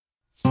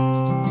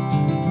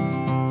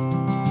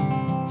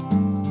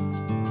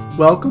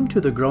Welcome to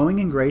the Growing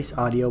in Grace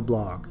audio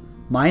blog.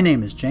 My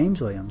name is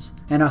James Williams,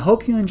 and I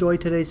hope you enjoyed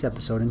today's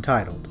episode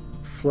entitled,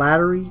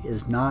 Flattery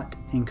is Not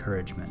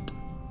Encouragement.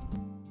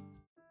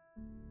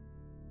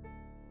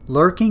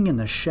 Lurking in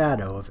the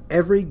shadow of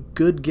every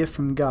good gift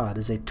from God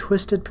is a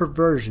twisted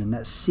perversion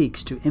that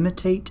seeks to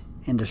imitate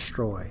and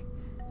destroy.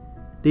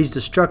 These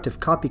destructive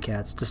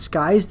copycats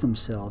disguise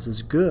themselves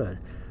as good,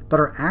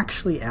 but are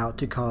actually out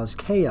to cause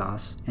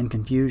chaos and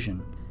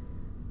confusion.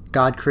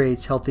 God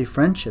creates healthy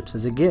friendships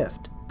as a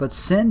gift, but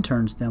sin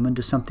turns them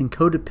into something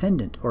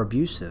codependent or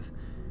abusive.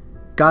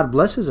 God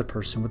blesses a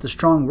person with a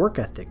strong work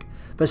ethic,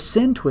 but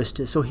sin twists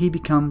it so he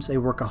becomes a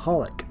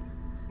workaholic.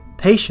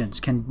 Patience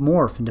can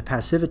morph into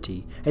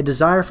passivity, a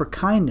desire for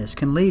kindness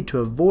can lead to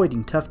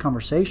avoiding tough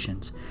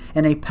conversations,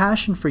 and a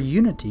passion for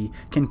unity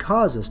can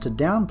cause us to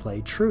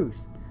downplay truth.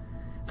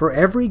 For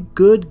every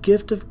good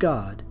gift of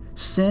God,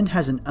 sin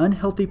has an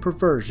unhealthy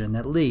perversion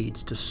that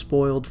leads to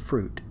spoiled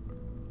fruit.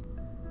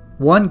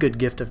 One good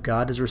gift of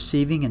God is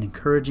receiving an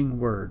encouraging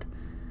word.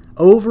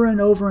 Over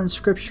and over in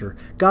Scripture,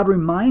 God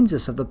reminds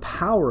us of the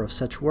power of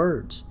such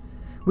words.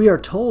 We are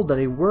told that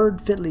a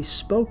word fitly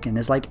spoken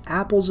is like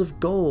apples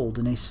of gold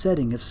in a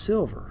setting of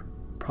silver.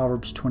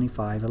 Proverbs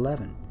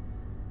 25:11.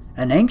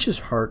 An anxious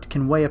heart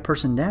can weigh a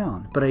person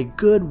down, but a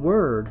good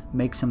word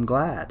makes him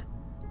glad.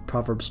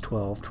 Proverbs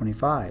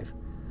 12:25.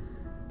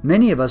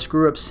 Many of us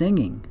grew up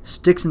singing,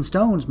 "Sticks and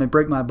stones may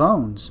break my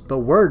bones, but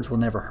words will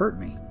never hurt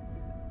me."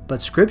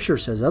 But Scripture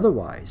says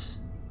otherwise.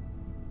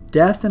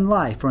 Death and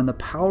life are in the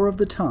power of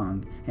the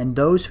tongue, and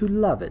those who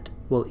love it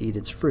will eat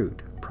its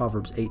fruit.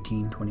 Proverbs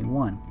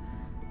 18:21.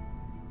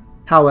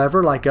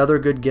 However, like other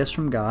good gifts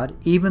from God,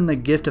 even the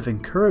gift of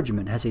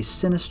encouragement has a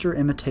sinister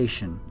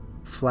imitation,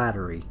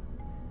 flattery.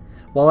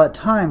 While at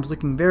times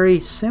looking very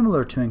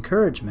similar to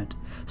encouragement,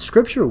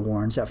 Scripture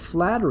warns that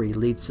flattery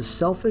leads to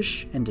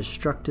selfish and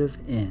destructive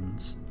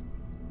ends.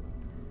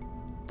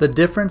 The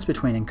difference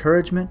between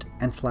encouragement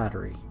and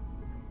flattery.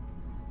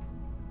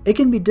 It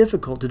can be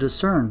difficult to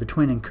discern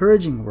between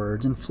encouraging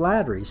words and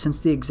flattery since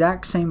the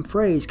exact same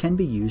phrase can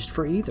be used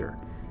for either.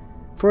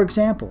 For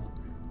example,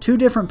 two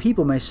different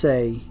people may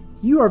say,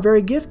 "You are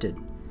very gifted,"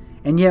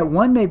 and yet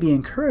one may be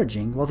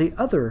encouraging while the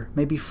other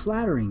may be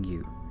flattering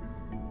you.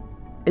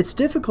 It's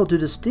difficult to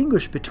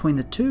distinguish between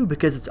the two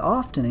because it's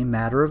often a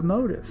matter of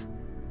motive.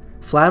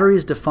 Flattery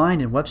is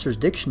defined in Webster's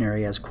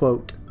dictionary as,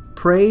 quote,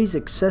 "praise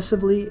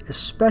excessively,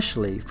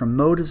 especially from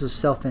motives of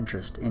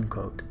self-interest," end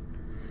quote.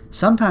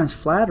 Sometimes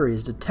flattery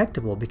is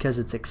detectable because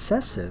it's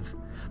excessive,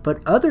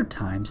 but other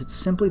times it's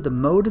simply the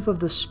motive of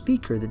the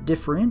speaker that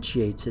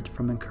differentiates it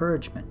from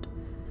encouragement.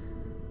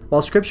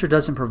 While Scripture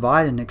doesn't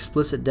provide an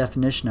explicit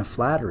definition of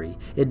flattery,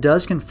 it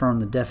does confirm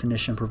the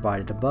definition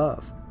provided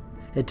above.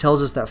 It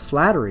tells us that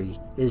flattery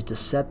is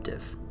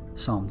deceptive,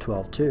 Psalm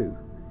 12:2,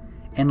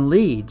 and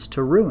leads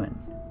to ruin,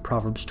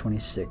 Proverbs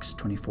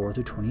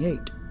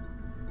 26:24-28.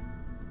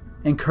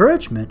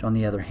 Encouragement, on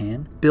the other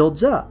hand,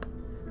 builds up,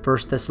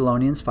 1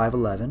 Thessalonians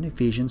 5:11,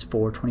 Ephesians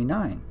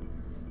 4:29.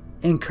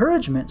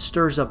 Encouragement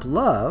stirs up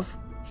love,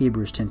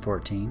 Hebrews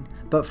 10:14,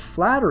 but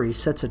flattery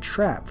sets a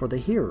trap for the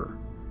hearer,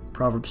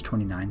 Proverbs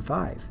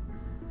 29:5.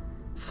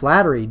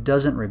 Flattery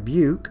doesn't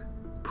rebuke,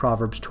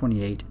 Proverbs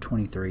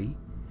 28:23,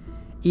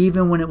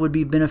 even when it would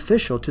be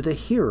beneficial to the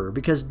hearer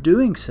because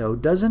doing so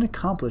doesn't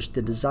accomplish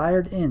the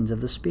desired ends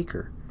of the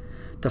speaker.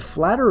 The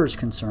flatterer's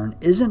concern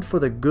isn't for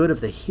the good of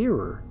the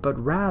hearer, but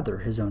rather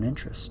his own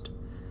interest.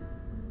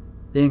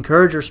 The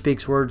encourager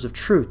speaks words of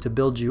truth to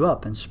build you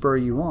up and spur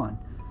you on.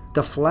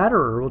 The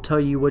flatterer will tell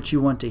you what you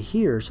want to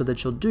hear so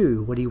that you'll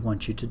do what he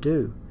wants you to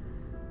do.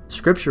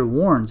 Scripture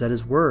warns that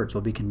his words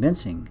will be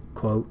convincing.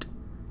 Quote,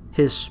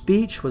 "His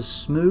speech was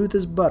smooth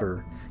as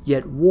butter,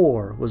 yet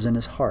war was in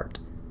his heart.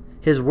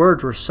 His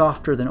words were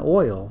softer than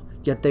oil,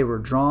 yet they were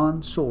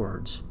drawn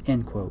swords."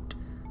 End quote.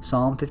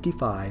 Psalm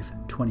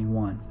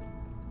 55:21.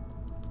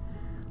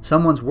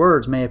 Someone's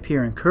words may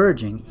appear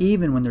encouraging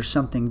even when there's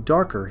something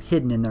darker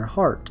hidden in their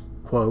heart.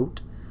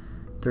 Quote,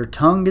 "Their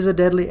tongue is a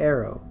deadly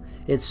arrow.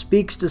 It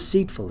speaks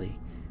deceitfully.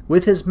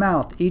 With his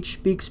mouth each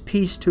speaks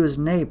peace to his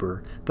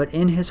neighbor, but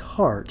in his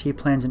heart he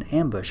plans an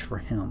ambush for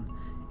him."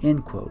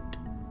 End quote.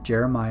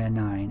 Jeremiah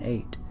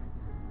 9:8.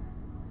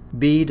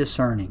 Be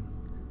discerning.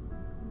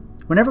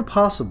 Whenever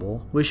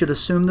possible, we should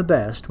assume the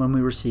best when we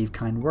receive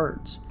kind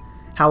words.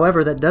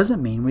 However, that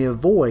doesn't mean we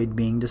avoid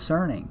being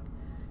discerning.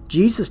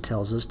 Jesus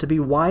tells us to be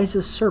wise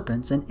as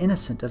serpents and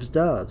innocent as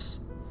doves.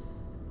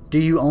 Do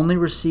you only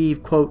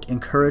receive, quote,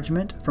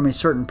 encouragement from a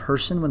certain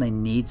person when they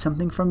need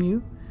something from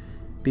you?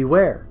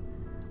 Beware.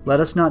 Let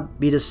us not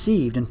be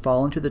deceived and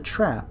fall into the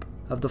trap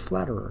of the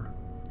flatterer.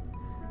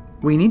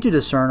 We need to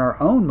discern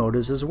our own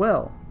motives as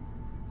well.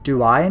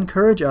 Do I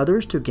encourage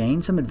others to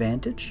gain some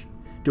advantage?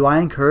 Do I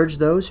encourage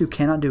those who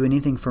cannot do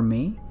anything for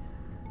me?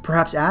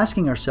 Perhaps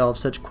asking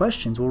ourselves such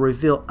questions will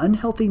reveal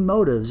unhealthy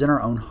motives in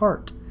our own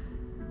heart.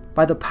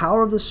 By the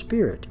power of the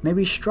Spirit, may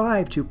we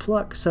strive to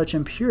pluck such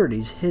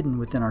impurities hidden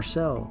within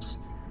ourselves.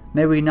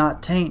 May we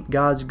not taint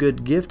God's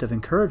good gift of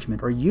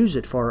encouragement or use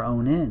it for our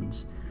own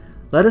ends.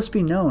 Let us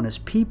be known as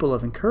people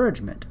of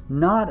encouragement,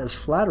 not as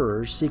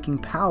flatterers seeking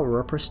power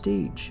or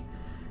prestige.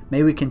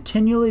 May we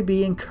continually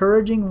be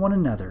encouraging one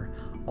another,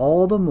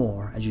 all the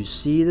more as you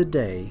see the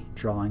day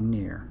drawing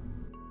near.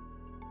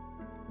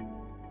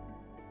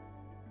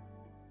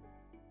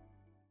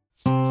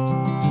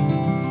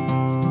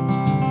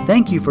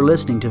 Thank you for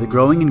listening to the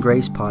Growing in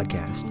Grace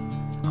podcast.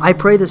 I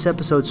pray this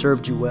episode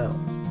served you well.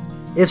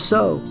 If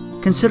so,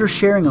 consider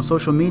sharing on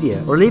social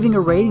media or leaving a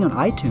rating on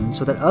iTunes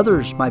so that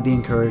others might be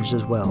encouraged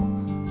as well.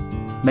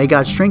 May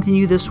God strengthen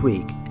you this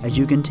week as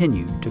you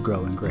continue to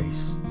grow in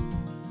grace.